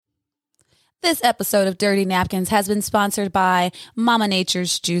This episode of Dirty Napkins has been sponsored by Mama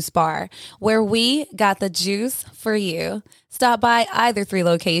Nature's Juice Bar, where we got the juice for you. Stop by either 3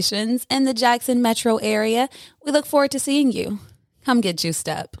 locations in the Jackson metro area. We look forward to seeing you. Come get juiced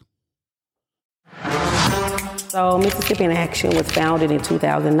up. So Mississippi in Action was founded in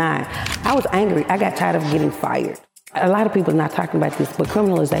 2009. I was angry. I got tired of getting fired. A lot of people are not talking about this, but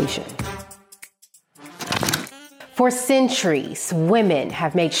criminalization. For centuries, women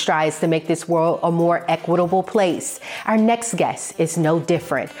have made strides to make this world a more equitable place. Our next guest is no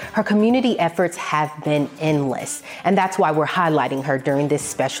different. Her community efforts have been endless, and that's why we're highlighting her during this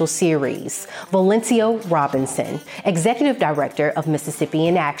special series. Valencia Robinson, Executive Director of Mississippi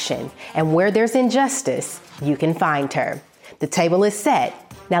in Action, and where there's injustice, you can find her. The table is set.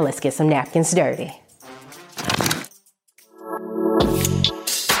 Now let's get some napkins dirty.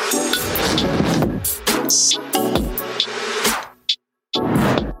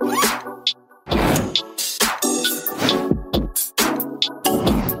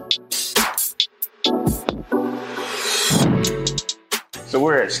 So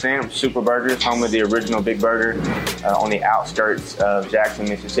we're at Stamps Super Burgers, home of the original Big Burger, on the outskirts of Jackson,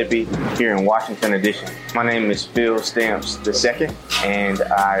 Mississippi, here in Washington Edition. My name is Phil Stamps II, and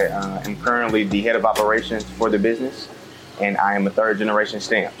I am currently the head of operations for the business, and I am a third-generation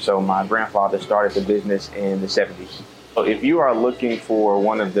Stamp. So my grandfather started the business in the 70s. So if you are looking for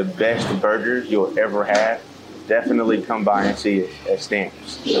one of the best burgers you'll ever have, definitely come by and see us at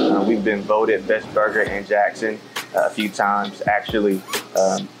Stamps. We've been voted best burger in Jackson a few times, actually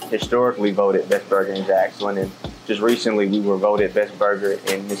historically voted best burger in Jackson, and just recently we were voted best burger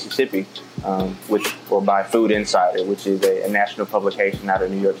in Mississippi, by Food Insider, which is a national publication out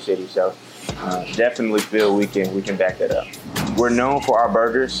of New York City. So definitely feel we can back that up. We're known for our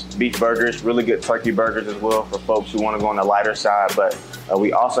burgers, beef burgers, really good turkey burgers as well for folks who want to go on the lighter side, but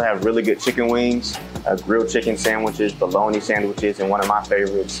we also have really good chicken wings, grilled chicken sandwiches, bologna sandwiches, and one of my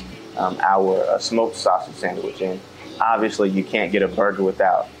favorites, our smoked sausage sandwich. And obviously you can't get a burger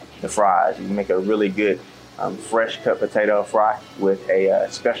without the fries. You make a really good fresh cut potato fry with a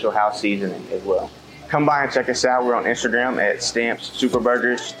special house seasoning as well. Come by and check us out. We're on Instagram at Stamps Super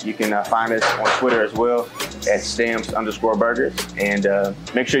Burgers. You can find us on Twitter as well at Stamps_burgers.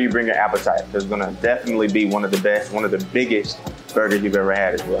 And make sure you bring your appetite, because it's gonna definitely be one of the best, one of the biggest burgers you've ever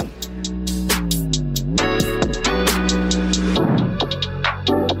had as well.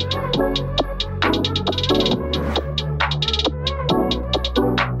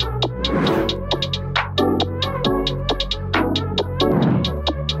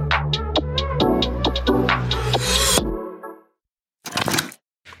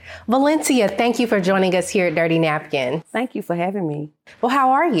 Valencia, thank you for joining us here at Dirty Napkin. Thank you for having me. Well,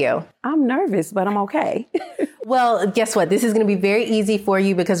 how are you? I'm nervous, but I'm okay. Well, guess what? This is going to be very easy for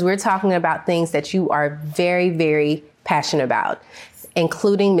you because we're talking about things that you are very, very passionate about,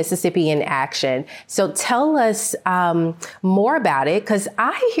 including Mississippi in Action. So tell us more about it, because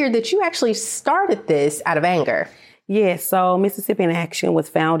I hear that you actually started this out of anger. Yes, so Mississippi in Action was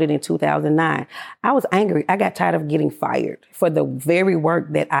founded in 2009. I was angry. I got tired of getting fired for the very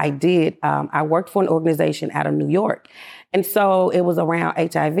work that I did. I worked for an organization out of New York. And so it was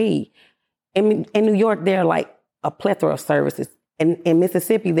around HIV. In New York, there are like a plethora of services. In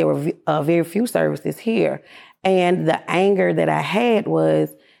Mississippi, there were very few services here. And the anger that I had was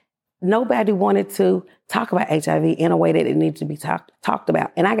nobody wanted to talk about HIV in a way that it needed to be talked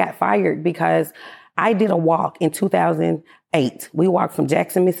about. And I got fired because I did a walk in 2008. We walked from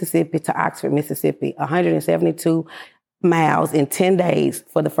Jackson, Mississippi to Oxford, Mississippi, 172 miles in 10 days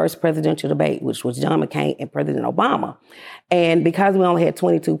for the first presidential debate, which was John McCain and President Obama. And because we only had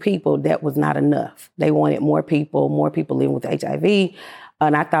 22 people, that was not enough. They wanted more people living with HIV.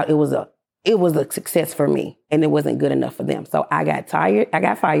 And I thought it was a success for me, and it wasn't good enough for them. So I got fired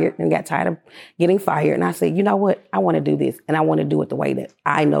and got tired of getting fired. And I said, you know what? I want to do this, and I want to do it the way that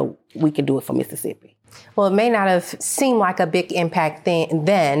I know we can do it for Mississippi. Well, it may not have seemed like a big impact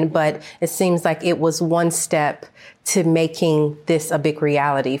then, but it seems like it was one step to making this a big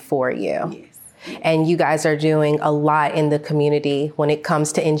reality for you. Yes. And you guys are doing a lot in the community when it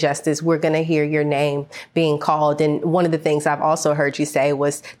comes to injustice. We're going to hear your name being called. And one of the things I've also heard you say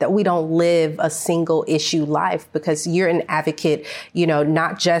was that we don't live a single issue life, because you're an advocate,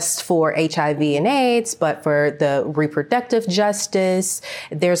 not just for HIV and AIDS, but for the reproductive justice.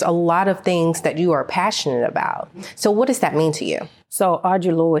 There's a lot of things that you are passionate about. So what does that mean to you? So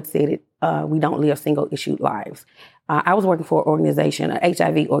Audre Lorde said it, we don't live single issue lives. I was working for an organization, an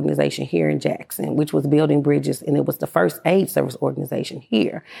HIV organization here in Jackson, which was building bridges, and it was the first AIDS service organization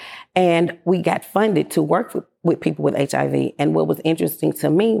here. And we got funded to work with people with HIV. And what was interesting to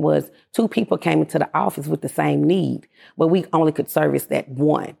me was 2 people came into the office with the same need, but we only could service that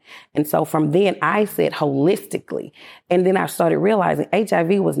one. And so from then I said holistically, and then I started realizing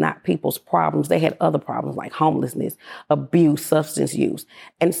HIV was not people's problems. They had other problems like homelessness, abuse, substance use.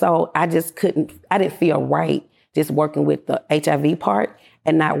 And so I didn't feel right just working with the HIV part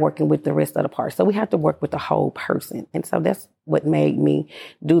and not working with the rest of the parts. So we have to work with the whole person. And so that's what made me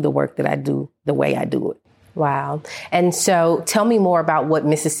do the work that I do the way I do it. Wow. And so tell me more about what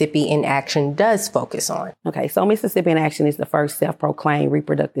Mississippi in Action does focus on. Okay, so Mississippi in Action is the first self-proclaimed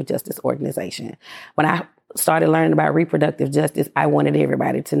reproductive justice organization. When I started learning about reproductive justice, I wanted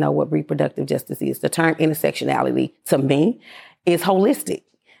everybody to know what reproductive justice is. The term intersectionality, to me, is holistic.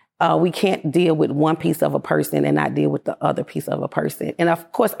 We can't deal with one piece of a person and not deal with the other piece of a person. And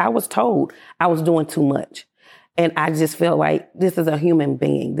of course, I was told I was doing too much. And I just felt like this is a human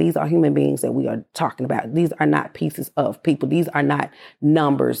being. These are human beings that we are talking about. These are not pieces of people. These are not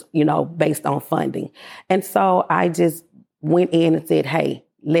numbers, based on funding. And so I just went in and said, hey,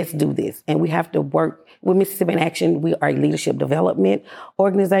 let's do this. And we have to work with Mississippi in Action. We are a leadership development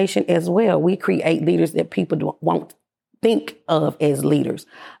organization as well. We create leaders that people won't think of as leaders.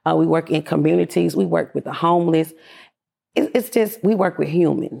 We work in communities. We work with the homeless. It's just, we work with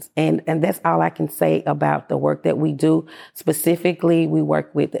humans. And that's all I can say about the work that we do. Specifically, we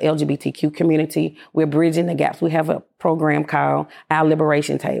work with the LGBTQ community. We're bridging the gaps. We have a program called Our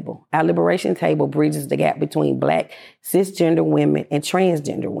Liberation Table. Our Liberation Table bridges the gap between Black cisgender women and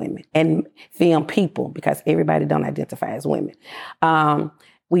transgender women and femme people, because everybody don't identify as women.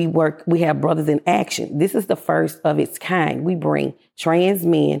 We have Brothers in Action. This is the first of its kind. We bring trans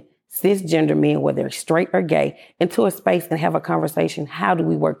men, cisgender men, whether they're straight or gay, into a space and have a conversation. How do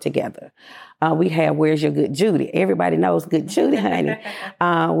we work together? We have Where's Your Good Judy? Everybody knows Good Judy, honey,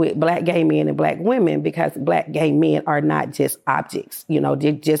 with Black gay men and Black women, because Black gay men are not just objects.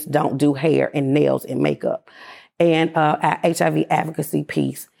 They just don't do hair and nails and makeup. And our HIV advocacy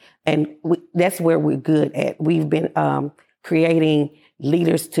piece. And that's where we're good at. We've been creating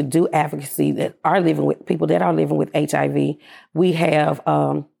leaders to do advocacy that are living with people that are living with HIV. We have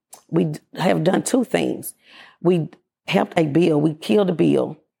done 2 things. We helped a bill. We killed a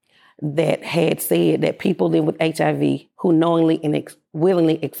bill that had said that people live with HIV who knowingly and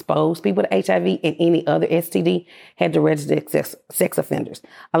willingly expose people to HIV and any other STD had to register sex offenders.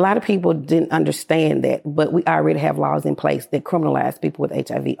 A lot of people didn't understand that, but we already have laws in place that criminalize people with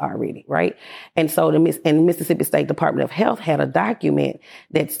HIV already, right? And so the Mississippi State Department of Health had a document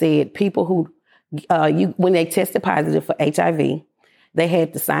that said people who, when they tested positive for HIV, they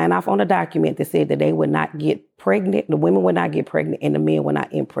had to sign off on a document that said that they would not get pregnant, the women would not get pregnant, and the men would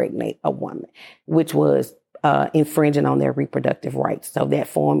not impregnate a woman, which was infringing on their reproductive rights. So that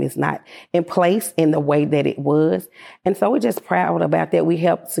form is not in place in the way that it was. And so we're just proud about that. We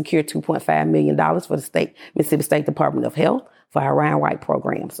helped secure $2.5 million for the Mississippi State Department of Health for our Round White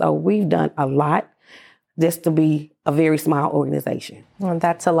program. So we've done a lot just to be a very small organization. Well,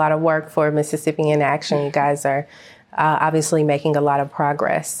 that's a lot of work for Mississippi in Action. You guys are obviously making a lot of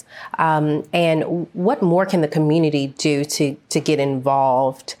progress. And what more can the community do to get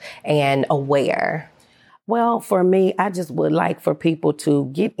involved and aware? Well, for me, I just would like for people to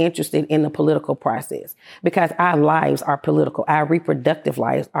get interested in the political process, because our lives are political. Our reproductive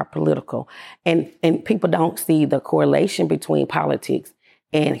lives are political. And people don't see the correlation between politics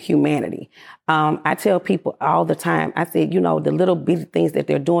and humanity. I tell people all the time, I said, the little bitty things that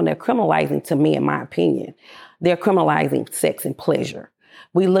they're doing, they're criminalizing, to me, in my opinion. They're criminalizing sex and pleasure.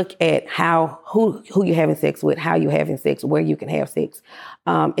 We look at who you're having sex with, how you're having sex, where you can have sex.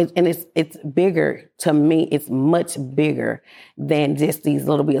 And it's bigger, to me, it's much bigger than just these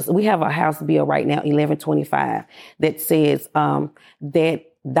little bills. We have a House bill right now, 1125, that says that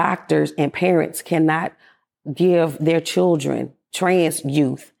doctors and parents cannot give their children, trans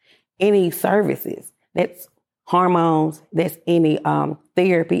youth, any services. That's hormones, that's any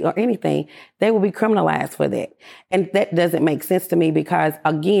therapy or anything. They will be criminalized for that. And that doesn't make sense to me, because,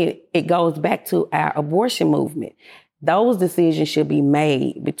 again, it goes back to our abortion movement. Those decisions should be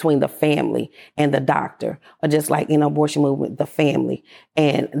made between the family and the doctor, or just like in abortion movement, the family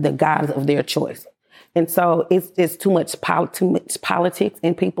and the God of their choice. And so it's too much politics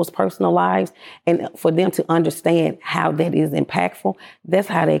in people's personal lives. And for them to understand how that is impactful, that's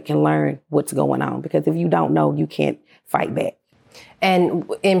how they can learn what's going on. Because if you don't know, you can't fight back. And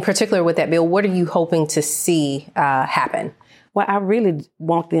in particular with that bill, what are you hoping to see happen? Well, I really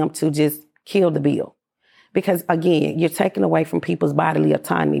want them to just kill the bill, Because again, you're taking away from people's bodily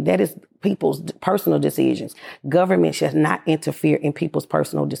autonomy. That is people's personal decisions. Government should not interfere in people's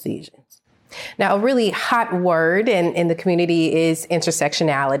personal decisions. Now, a really hot word in the community is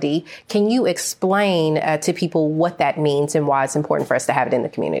intersectionality. Can you explain to people what that means and why it's important for us to have it in the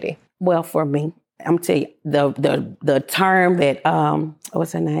community? Well, for me, I'm tell you, the term that,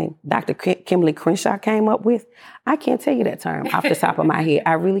 what's her name? Dr. Kimberly Crenshaw came up with, I can't tell you that term off the top of my head.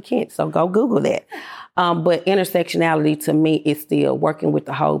 I really can't. So go Google that. But intersectionality to me is still working with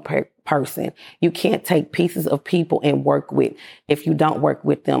the whole person. You can't take pieces of people and work with if you don't work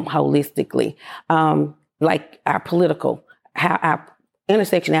with them holistically. Like our political, how our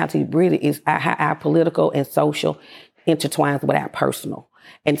intersectionality really is how our political and social intertwines with our personal.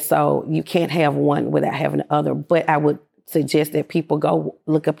 And so you can't have one without having the other. But I would suggest that people go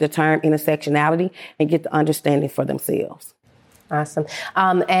look up the term intersectionality and get the understanding for themselves. Awesome.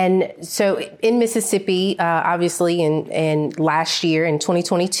 And so in Mississippi, obviously in last year, in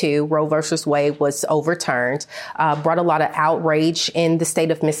 2022, Roe versus Wade was overturned, brought a lot of outrage in the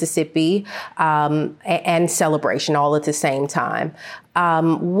state of Mississippi and celebration all at the same time.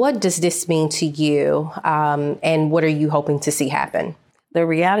 What does this mean to you and what are you hoping to see happen? The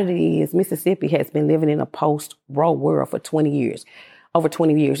reality is Mississippi has been living in a post-Roe world for 20 years. Over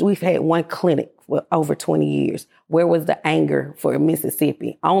 20 years. We've had one clinic for over 20 years. Where was the anger for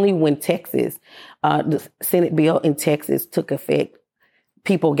Mississippi? Only when Texas, the Senate bill in Texas took effect,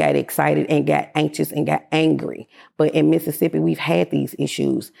 people got excited and got anxious and got angry. But in Mississippi, we've had these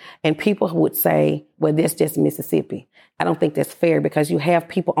issues. And people would say, well, that's just Mississippi. I don't think that's fair because you have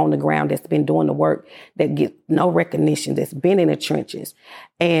people on the ground that's been doing the work that get no recognition, that's been in the trenches.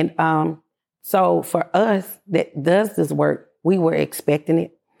 And so for us that does this work, we were expecting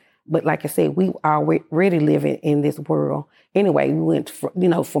it. But like I said, we are already living in this world. Anyway, we went from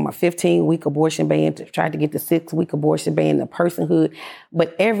a 15-week abortion ban to try to get the 6-week abortion ban, the personhood.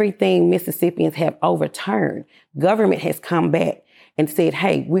 But everything Mississippians have overturned, government has come back and said,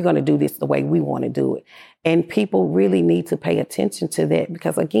 hey, we're going to do this the way we want to do it. And people really need to pay attention to that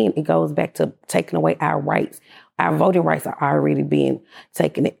because, again, it goes back to taking away our rights. Our voting rights are already being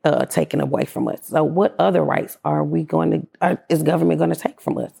taken away from us. So what other rights is government going to take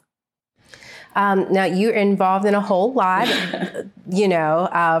from us? Now, you're involved in a whole lot,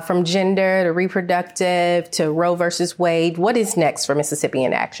 from gender to reproductive to Roe versus Wade. What is next for Mississippi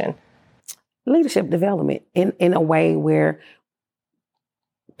in Action? Leadership development in a way where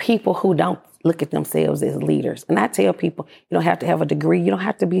people who don't look at themselves as leaders. And I tell people, you don't have to have a degree. You don't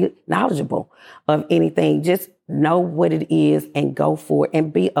have to be knowledgeable of anything. Just know what it is and go for it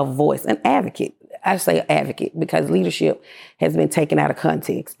and be a voice, an advocate. I say advocate because leadership has been taken out of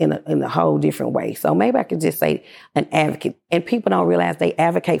context in a whole different way. So maybe I could just say an advocate. And people don't realize they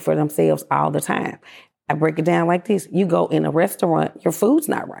advocate for themselves all the time. I break it down like this. You go in a restaurant, your food's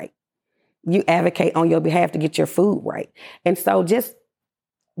not right. You advocate on your behalf to get your food right. And so just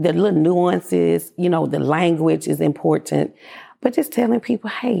the little nuances, the language is important. But just telling people,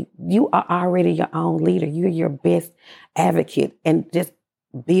 hey, you are already your own leader. You're your best advocate and just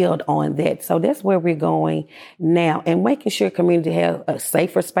build on that. So that's where we're going now and making sure community has a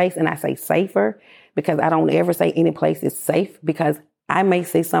safer space. And I say safer because I don't ever say any place is safe because I may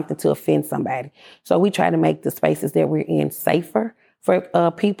say something to offend somebody. So we try to make the spaces that we're in safer for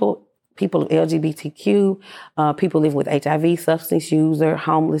people of LGBTQ, people living with HIV, substance user,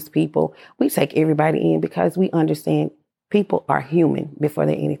 homeless people. We take everybody in because we understand people are human before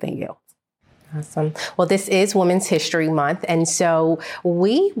they're anything else. Awesome. Well, this is Women's History Month. And so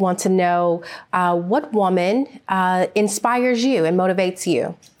we want to know what woman inspires you and motivates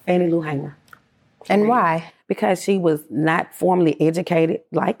you? Fannie Lou Hamer. And why? Because she was not formally educated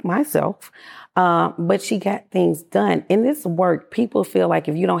like myself, but she got things done. In this work, people feel like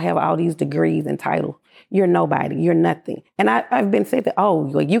if you don't have all these degrees and titles, you're nobody, you're nothing. And I've been said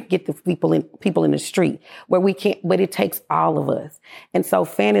that, you get the people in the street where we can't, but it takes all of us. And so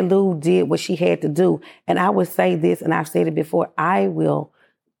Fannie Lou did what she had to do. And I would say this, and I've said it before, I would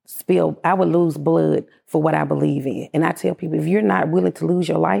lose blood for what I believe in. And I tell people, if you're not willing to lose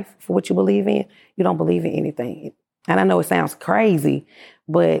your life for what you believe in, you don't believe in anything. And I know it sounds crazy,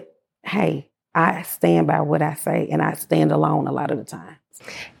 but hey, I stand by what I say and I stand alone a lot of the time.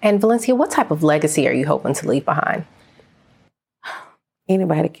 And Valencia, what type of legacy are you hoping to leave behind?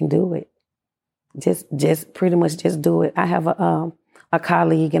 Anybody can do it. Just pretty much just do it. I have a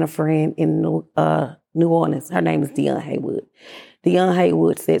colleague and a friend in New Orleans. Her name is Dion Haywood. Dion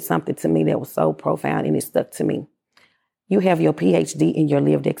Haywood said something to me that was so profound and it stuck to me. You have your PhD in your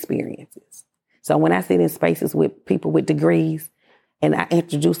lived experiences. So when I sit in spaces with people with degrees And I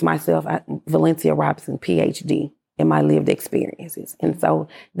introduced myself, Valencia Robinson, PhD, in my lived experiences. And so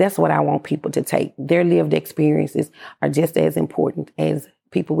that's what I want people to take. Their lived experiences are just as important as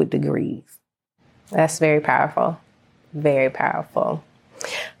people with degrees. That's very powerful. Very powerful.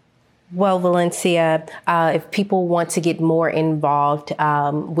 Well, Valencia, if people want to get more involved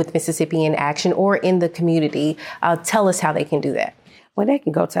with Mississippi in Action or in the community, tell us how they can do that. Well, they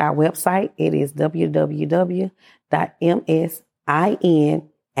can go to our website. It is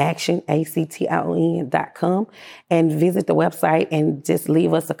www.msinactionaction.com and visit the website and just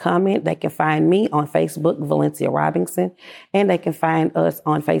leave us a comment. They can find me on Facebook, Valencia Robinson, and they can find us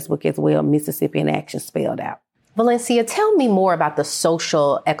on Facebook as well, Mississippi in Action spelled out. Valencia, tell me more about the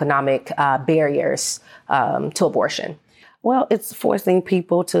social economic barriers to abortion. Well, it's forcing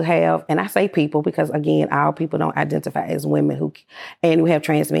people to have, and I say people because, again, our people don't identify as women and we have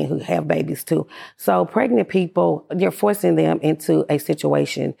trans men who have babies too. So pregnant people, you're forcing them into a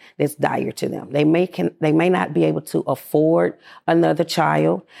situation that's dire to them. They may not be able to afford another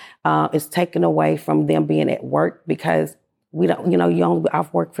child. It's taken away from them being at work because you only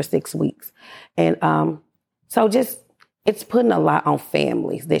off work for 6 weeks. And so it's putting a lot on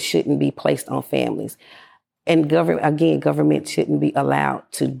families that shouldn't be placed on families. And government shouldn't be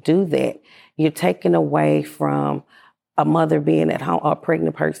allowed to do that. You're taking away from a mother being at home, or a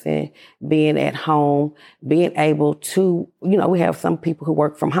pregnant person being at home, being able to, we have some people who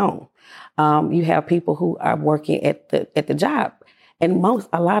work from home. You have people who are working at the job. And I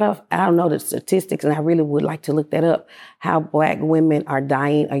don't know the statistics, and I really would like to look that up, how Black women are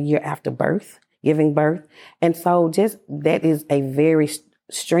dying a year after giving birth. And so that is a very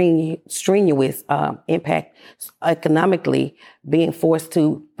strenuous impact economically, being forced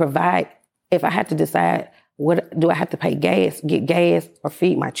to provide. If I had to decide, what do I have to pay get gas or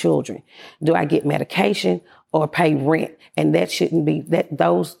feed my children? Do I get medication or pay rent? And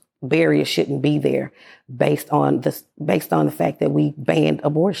those barriers shouldn't be there based on the fact that we banned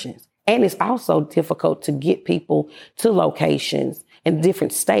abortions. And it's also difficult to get people to locations in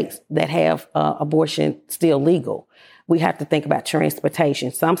different states that have abortion still legal. We have to think about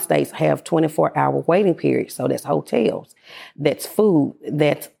transportation. Some states have 24-hour waiting periods. So that's hotels, that's food,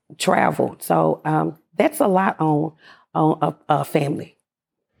 that's travel. So that's a lot on a family.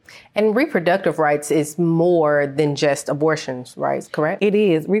 And reproductive rights is more than just abortions, right? Correct? It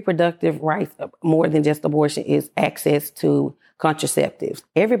is. Reproductive rights, more than just abortion, is access to contraceptives.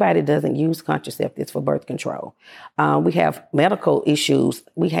 Everybody doesn't use contraceptives for birth control. We have medical issues.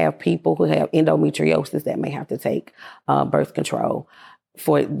 We have people who have endometriosis that may have to take birth control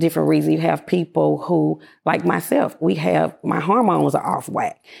for different reasons. You have people who, like myself, my hormones are off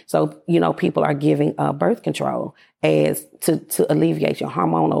whack. So, people are giving birth control as to alleviate your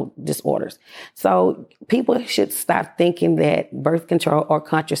hormonal disorders. So people should stop thinking that birth control or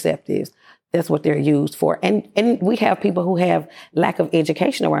contraceptives, that's what they're used for. And we have people who have lack of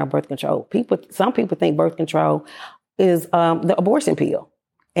education around birth control. Some people think birth control is the abortion pill.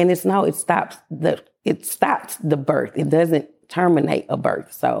 And it stops the birth. It doesn't terminate a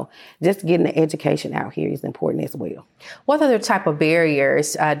birth. So just getting the education out here is important as well. What other type of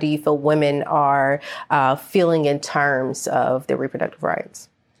barriers do you feel women are feeling in terms of their reproductive rights?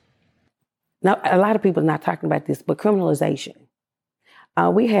 Now, a lot of people are not talking about this, but criminalization.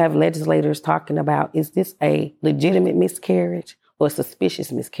 We have legislators talking about, is this a legitimate miscarriage or a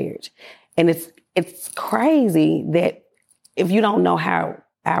suspicious miscarriage? And it's crazy that if you don't know how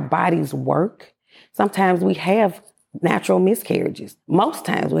our bodies work, sometimes we have natural miscarriages. Most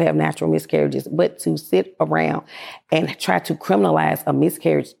times we have natural miscarriages, but to sit around and try to criminalize a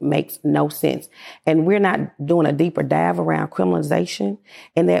miscarriage makes no sense. And we're not doing a deeper dive around criminalization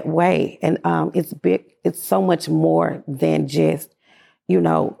in that way. And it's so much more than just,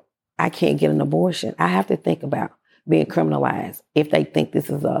 I can't get an abortion. I have to think about being criminalized if they think this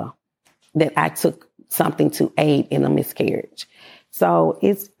is that I took something to aid in a miscarriage. So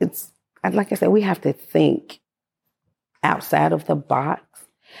it's like I said, we have to think outside of the box.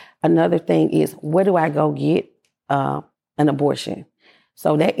 Another thing is, where do I go get an abortion?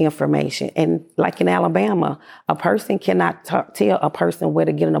 So that information. And like in Alabama, a person cannot tell a person where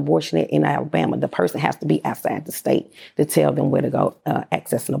to get an abortion in Alabama. The person has to be outside the state to tell them where to go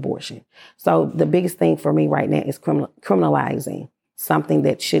access an abortion. So the biggest thing for me right now is criminalizing something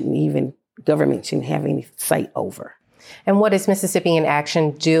that government shouldn't have any say over. And what is Mississippi in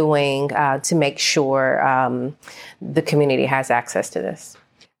Action doing to make sure the community has access to this?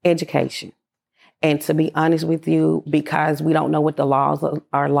 Education. And to be honest with you, because we don't know what the laws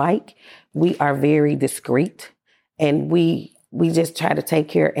are like, we are very discreet, and we just try to take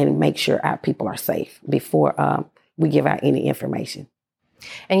care and make sure our people are safe before we give out any information.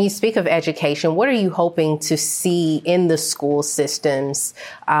 And you speak of education. What are you hoping to see in the school systems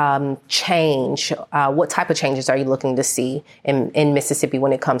change? What type of changes are you looking to see in Mississippi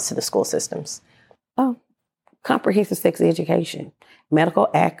when it comes to the school systems? Comprehensive sex education, medical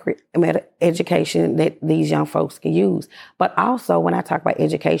accurate education that these young folks can use. But also when I talk about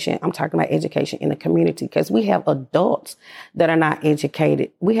education, I'm talking about education in the community, because we have adults that are not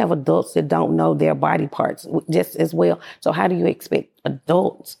educated. We have adults that don't know their body parts just as well. So how do you expect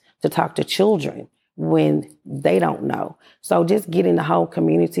adults to talk to children when they don't know? So just getting the whole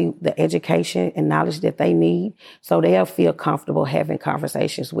community the education and knowledge that they need so they'll feel comfortable having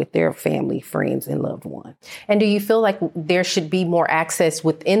conversations with their family, friends, and loved ones. And do you feel like there should be more access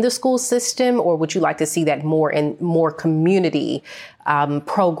within the school system, or would you like to see that more in more community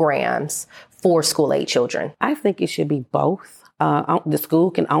programs for school-age children? I think it should be both. The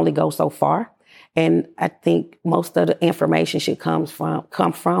school can only go so far. And I think most of the information should come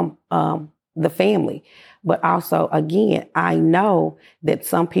from the family. But also, again, I know that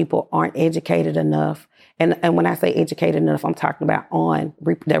some people aren't educated enough. And when I say educated enough, I'm talking about on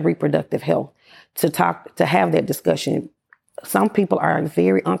their reproductive health to have that discussion. Some people are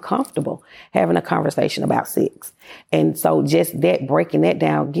very uncomfortable having a conversation about sex. And so just that, breaking that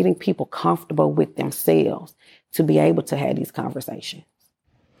down, getting people comfortable with themselves to be able to have these conversations.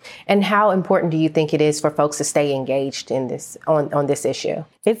 And how important do you think it is for folks to stay engaged in this on this issue?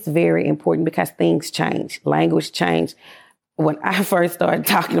 It's very important because things change, language change. When I first started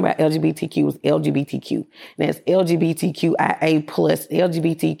talking about LGBTQ, it was LGBTQ. And it's LGBTQIA plus,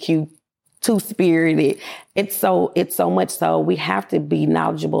 LGBTQ two-spirited. It's so much so we have to be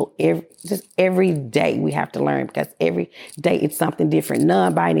knowledgeable every day. We have to learn because every day it's something different.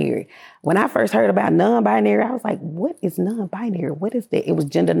 Non-binary. When I first heard about non-binary, I was like, what is non-binary? What is that? It was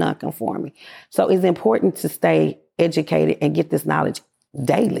gender non-conforming. So it's important to stay educated and get this knowledge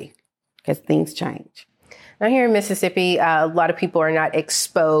daily because things change. Now here in Mississippi, a lot of people are not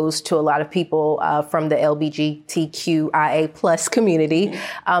exposed to a lot of people from the LGBTQIA plus community.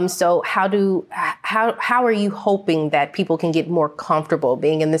 So how are you hoping that people can get more comfortable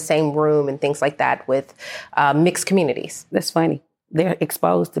being in the same room and things like that with mixed communities? That's funny. They're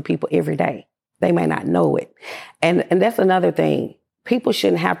exposed to people every day. They may not know it. And that's another thing. People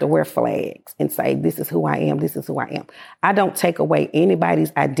shouldn't have to wear flags and say, this is who I am, this is who I am. I don't take away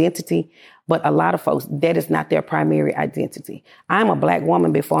anybody's identity, but a lot of folks, that is not their primary identity. I'm a Black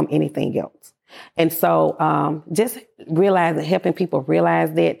woman before I'm anything else. And so just helping people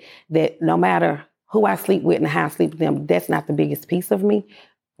realize that no matter who I sleep with and how I sleep with them, that's not the biggest piece of me.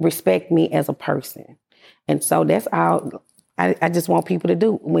 Respect me as a person. And so that's all I just want people to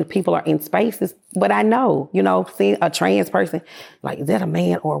do when people are in spaces. But I know, seeing a trans person, like, is that a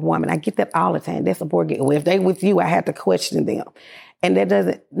man or a woman? I get that all the time. That's a board game. Well, if they with you, I have to question them. And that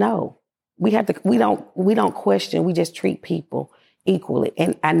doesn't, no. We don't question. We just treat people equally.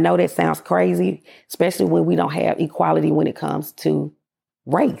 And I know that sounds crazy, especially when we don't have equality when it comes to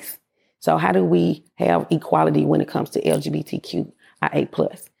race. So how do we have equality when it comes to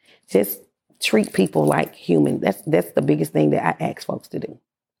LGBTQIA+? Just treat people like human. That's the biggest thing that I ask folks to do.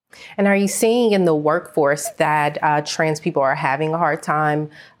 And are you seeing in the workforce that trans people are having a hard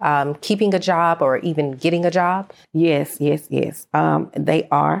time keeping a job or even getting a job? Yes. They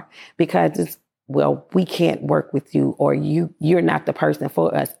are, because we can't work with you, or you're not the person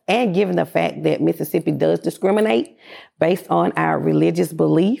for us. And given the fact that Mississippi does discriminate based on our religious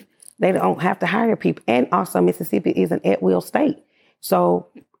belief, they don't have to hire people. And also Mississippi is an at-will state. So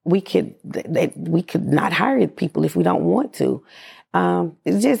we could not hire people if we don't want to.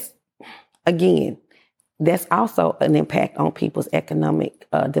 It's just, again, that's also an impact on people's economic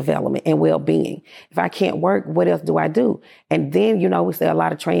development and well-being. If I can't work, what else do I do? And then, we say a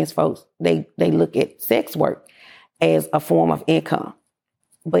lot of trans folks, they look at sex work as a form of income.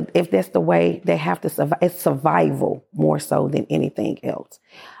 But if that's the way they have to survive, it's survival more so than anything else.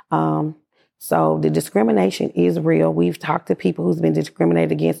 So the discrimination is real. We've talked to people who's been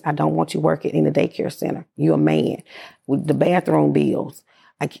discriminated against. I don't want you working in the daycare center. You're a man. With the bathroom bills,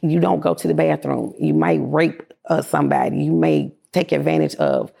 you don't go to the bathroom. You might rape somebody. You may take advantage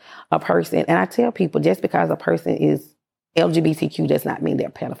of a person. And I tell people, just because a person is LGBTQ does not mean they're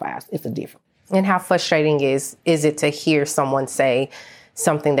pedophiles. It's a difference. And how frustrating is it to hear someone say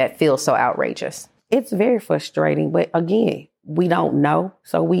something that feels so outrageous? It's very frustrating. But again, we don't know.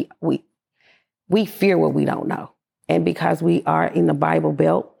 So we fear what we don't know. And because we are in the Bible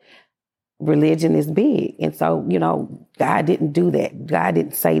Belt, religion is big. And so, God didn't do that. God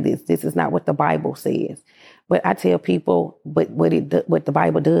didn't say this. This is not what the Bible says. But I tell people, but what the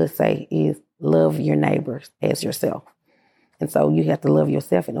Bible does say is love your neighbors as yourself. And so you have to love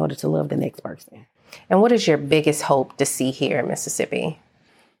yourself in order to love the next person. And what is your biggest hope to see here in Mississippi?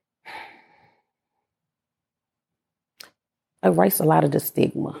 Erase a lot of the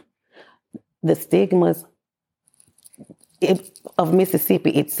stigma. The stigmas of Mississippi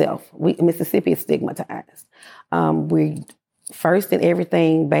itself. Mississippi is stigmatized. We first in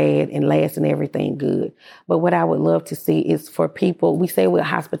everything bad and last in everything good. But what I would love to see is for people, we say we're a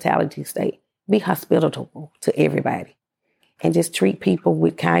hospitality state. Be hospitable to everybody and just treat people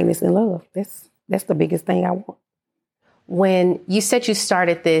with kindness and love. That's the biggest thing I want. When you said you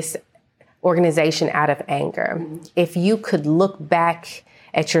started this organization out of anger, if you could look back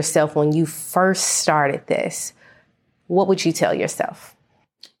at yourself when you first started this, what would you tell yourself?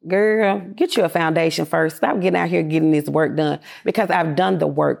 Girl, get you a foundation first. Stop getting out here getting this work done, because I've done the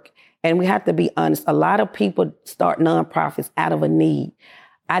work. And we have to be honest. A lot of people start nonprofits out of a need.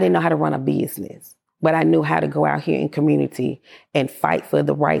 I didn't know how to run a business, but I knew how to go out here in community and fight for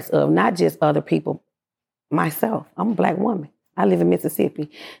the rights of not just other people, myself. I'm a Black woman. I live in Mississippi.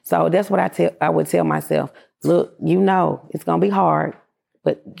 So that's what I would tell myself. Look, it's going to be hard,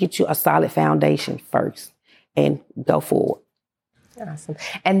 but get you a solid foundation first and go forward. Awesome.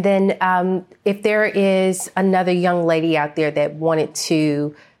 And then if there is another young lady out there that wanted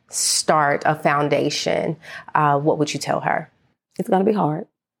to start a foundation, what would you tell her? It's going to be hard.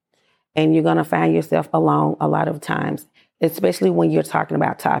 And you're going to find yourself alone a lot of times, especially when you're talking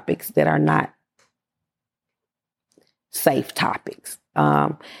about topics that are not safe topics.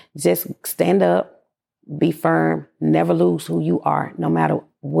 Just stand up, be firm, never lose who you are, no matter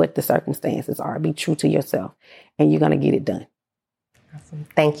what the circumstances are. Be true to yourself, and you're going to get it done. Awesome.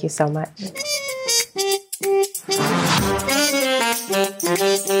 Thank you so much.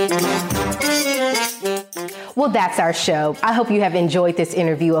 Well, that's our show. I hope you have enjoyed this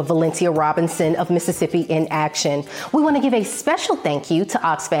interview of Valencia Robinson of Mississippi in Action. We want to give a special thank you to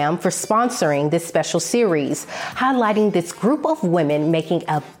Oxfam for sponsoring this special series, highlighting this group of women making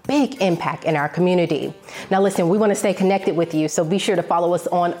a big impact in our community. Now, listen, we want to stay connected with you, so be sure to follow us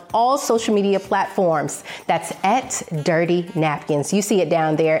on all social media platforms. That's at Dirty Napkins. You see it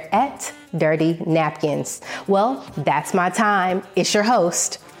down there, at Dirty Napkins. Well, that's my time. It's your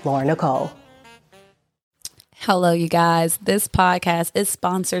host, Lauren Nicole. Hello, you guys. This podcast is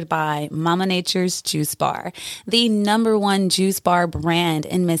sponsored by Mama Nature's Juice Bar, the #1 juice bar brand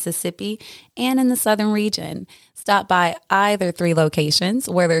in Mississippi and in the southern region. Stop by either 3 locations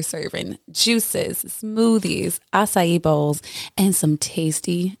where they're serving juices, smoothies, acai bowls, and some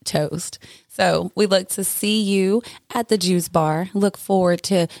tasty toast. So we look to see you at the Juice Bar. Look forward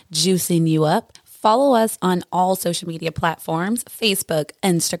to juicing you up. Follow us on all social media platforms, Facebook,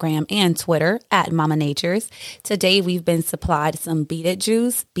 Instagram, and Twitter at Mama Nature's. Today, we've been supplied some beet it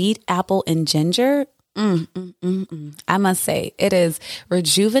juice, beet, apple, and ginger. I must say, it is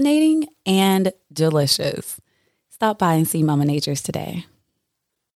rejuvenating and delicious. Stop by and see Mama Nature's today.